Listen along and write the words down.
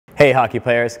Hey hockey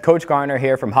players, Coach Garner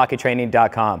here from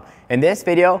hockeytraining.com. In this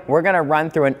video, we're going to run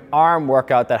through an arm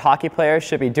workout that hockey players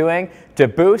should be doing to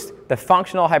boost the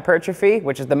functional hypertrophy,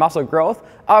 which is the muscle growth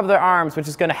of their arms, which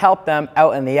is going to help them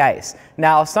out in the ice.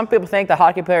 Now, some people think that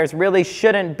hockey players really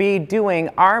shouldn't be doing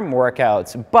arm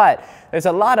workouts, but there's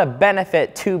a lot of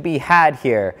benefit to be had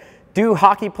here. Do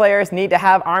hockey players need to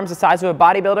have arms the size of a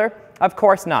bodybuilder? Of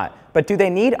course not. But do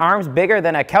they need arms bigger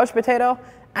than a couch potato?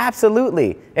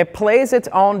 Absolutely. It plays its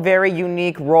own very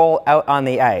unique role out on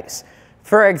the ice.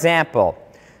 For example,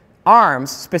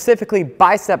 arms, specifically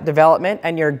bicep development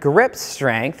and your grip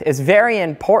strength, is very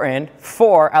important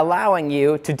for allowing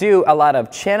you to do a lot of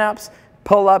chin-ups,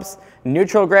 pull-ups,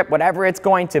 neutral grip, whatever it's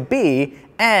going to be,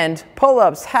 and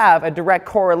pull-ups have a direct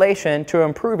correlation to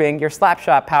improving your slap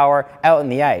shot power out in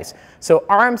the ice. So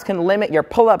arms can limit your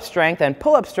pull-up strength, and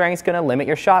pull-up strength is going to limit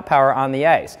your shot power on the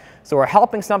ice. So we're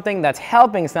helping something that's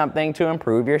helping something to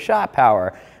improve your shot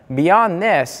power. Beyond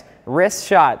this, wrist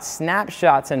shots, snap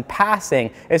shots, and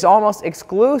passing is almost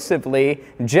exclusively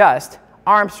just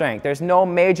arm strength. There's no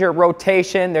major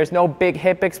rotation, there's no big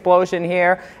hip explosion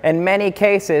here. In many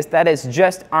cases, that is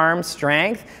just arm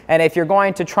strength. And if you're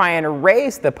going to try and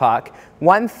raise the puck,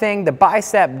 one thing the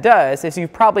bicep does is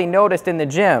you've probably noticed in the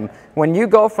gym, when you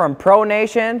go from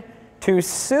pronation to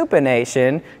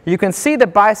supination, you can see the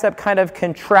bicep kind of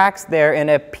contracts there in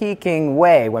a peaking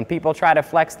way when people try to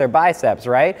flex their biceps,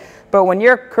 right? But when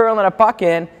you're curling a puck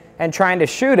in and trying to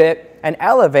shoot it and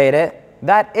elevate it,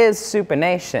 that is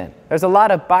supination. There's a lot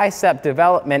of bicep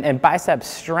development and bicep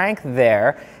strength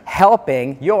there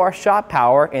helping your shot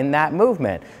power in that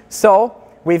movement. So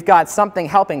we've got something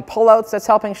helping pullouts that's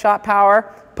helping shot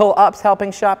power, pull-ups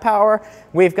helping shot power.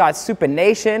 We've got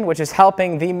supination, which is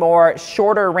helping the more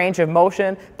shorter range of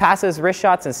motion, passes, wrist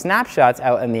shots, and snapshots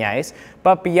out in the ice.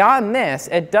 But beyond this,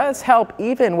 it does help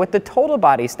even with the total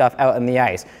body stuff out in the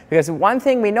ice. Because one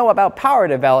thing we know about power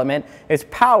development is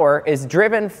power is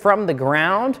driven from the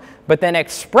ground, but then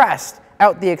expressed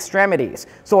out the extremities.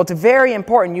 So it's very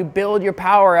important you build your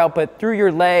power output through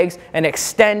your legs and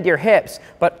extend your hips.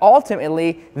 But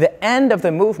ultimately, the end of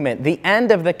the movement, the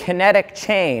end of the kinetic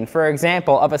chain, for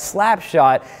example, of a slap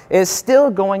shot is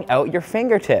still going out your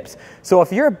fingertips. So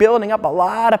if you're building up a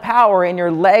lot of power in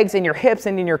your legs and your hips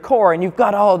and in your core, and you've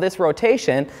got all this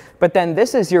rotation, but then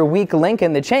this is your weak link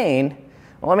in the chain,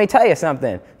 well, let me tell you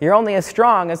something. You're only as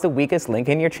strong as the weakest link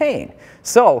in your chain.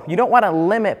 So you don't want to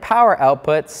limit power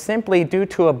output simply due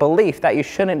to a belief that you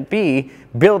shouldn't be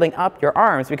building up your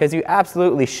arms, because you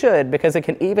absolutely should, because it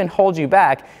can even hold you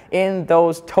back in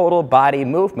those total body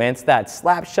movements, that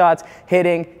slap shots,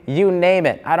 hitting, you name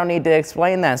it. I don't need to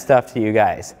explain that stuff to you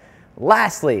guys.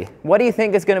 Lastly, what do you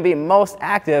think is going to be most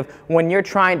active when you're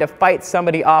trying to fight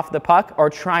somebody off the puck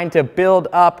or trying to build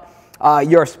up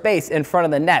your space in front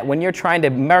of the net, when you're trying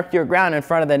to mark your ground in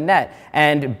front of the net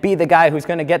and be the guy who's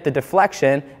going to get the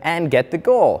deflection and get the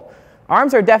goal?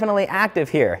 Arms are definitely active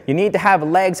here. You need to have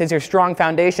legs as your strong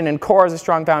foundation and core as a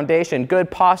strong foundation. Good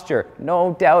posture,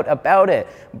 no doubt about it.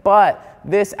 But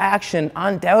this action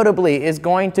undoubtedly is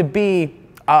going to be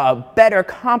better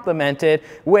complemented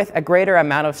with a greater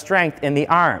amount of strength in the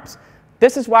arms.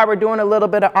 This is why we're doing a little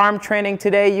bit of arm training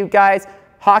today, you guys.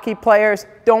 Hockey players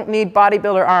don't need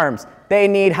bodybuilder arms. They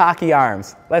need hockey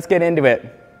arms. Let's get into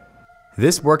it.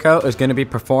 This workout is going to be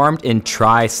performed in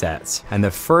tri-sets. And the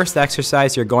first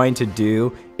exercise you're going to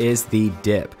do is the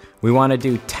dip. We want to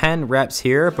do 10 reps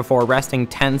here before resting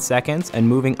 10 seconds and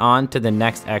moving on to the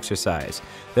next exercise.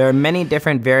 There are many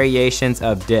different variations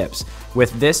of dips.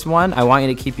 With this one, I want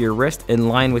you to keep your wrist in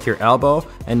line with your elbow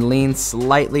and lean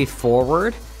slightly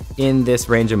forward in this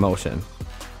range of motion.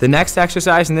 The next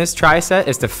exercise in this tri-set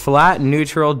is the flat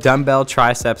neutral dumbbell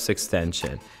triceps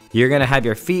extension. You're gonna have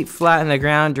your feet flat on the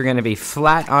ground, you're gonna be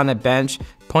flat on a bench,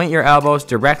 point your elbows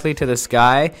directly to the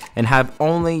sky, and have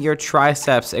only your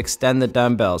triceps extend the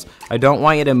dumbbells. I don't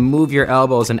want you to move your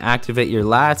elbows and activate your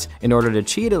lats in order to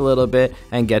cheat a little bit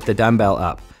and get the dumbbell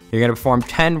up. You're gonna perform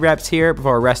 10 reps here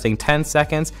before resting 10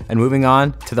 seconds and moving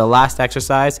on to the last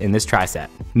exercise in this tri-set.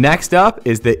 Next up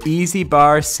is the easy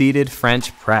bar seated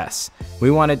French press.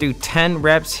 We wanna do 10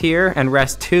 reps here and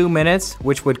rest 2 minutes,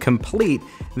 which would complete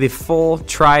the full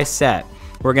tri-set.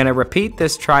 We're gonna repeat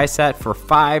this tri-set for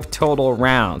 5 total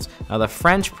rounds. Now the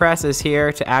French press is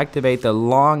here to activate the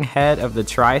long head of the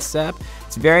tricep.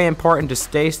 It's very important to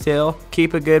stay still,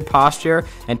 keep a good posture,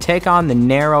 and take on the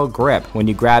narrow grip when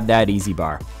you grab that easy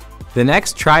bar. The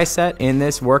next tri-set in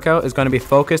this workout is going to be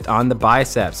focused on the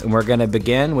biceps, and we're going to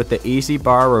begin with the easy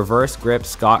bar reverse grip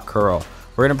Scott curl.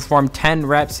 We're gonna perform 10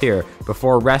 reps here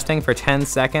before resting for 10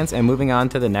 seconds and moving on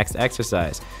to the next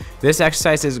exercise. This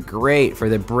exercise is great for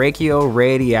the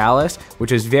brachioradialis,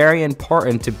 which is very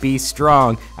important to be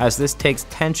strong as this takes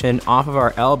tension off of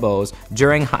our elbows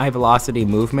during high velocity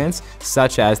movements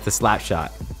such as the slap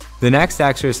shot. The next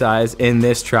exercise in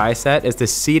this tricep is the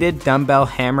seated dumbbell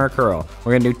hammer curl.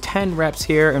 We're gonna do 10 reps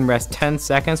here and rest 10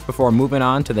 seconds before moving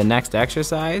on to the next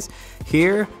exercise.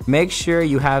 Here, make sure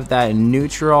you have that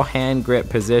neutral hand grip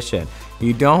position.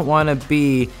 You don't wanna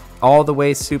be all the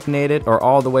way supinated or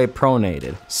all the way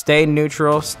pronated. Stay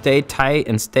neutral, stay tight,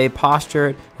 and stay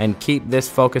postured, and keep this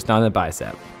focused on the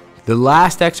bicep. The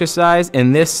last exercise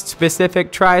in this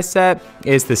specific tricep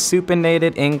is the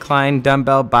supinated incline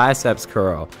dumbbell biceps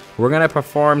curl. We're gonna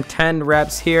perform 10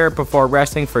 reps here before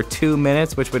resting for 2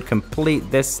 minutes, which would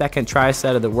complete this second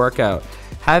tricep of the workout.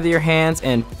 Have your hands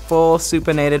in full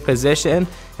supinated position,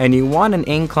 and you want an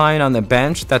incline on the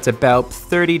bench that's about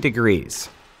 30 degrees.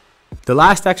 The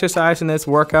last exercise in this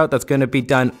workout that's gonna be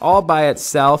done all by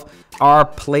itself are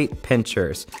plate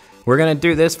pinchers. We're gonna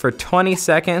do this for 20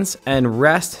 seconds and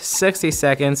rest 60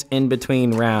 seconds in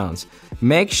between rounds.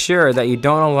 Make sure that you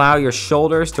don't allow your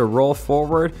shoulders to roll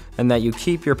forward and that you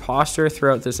keep your posture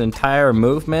throughout this entire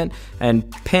movement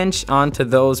and pinch onto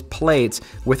those plates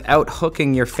without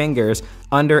hooking your fingers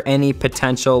under any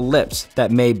potential lips that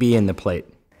may be in the plate.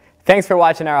 Thanks for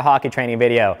watching our hockey training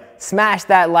video. Smash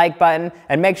that like button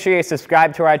and make sure you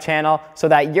subscribe to our channel so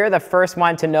that you're the first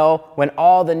one to know when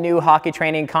all the new hockey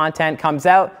training content comes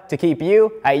out to keep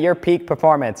you at your peak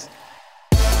performance.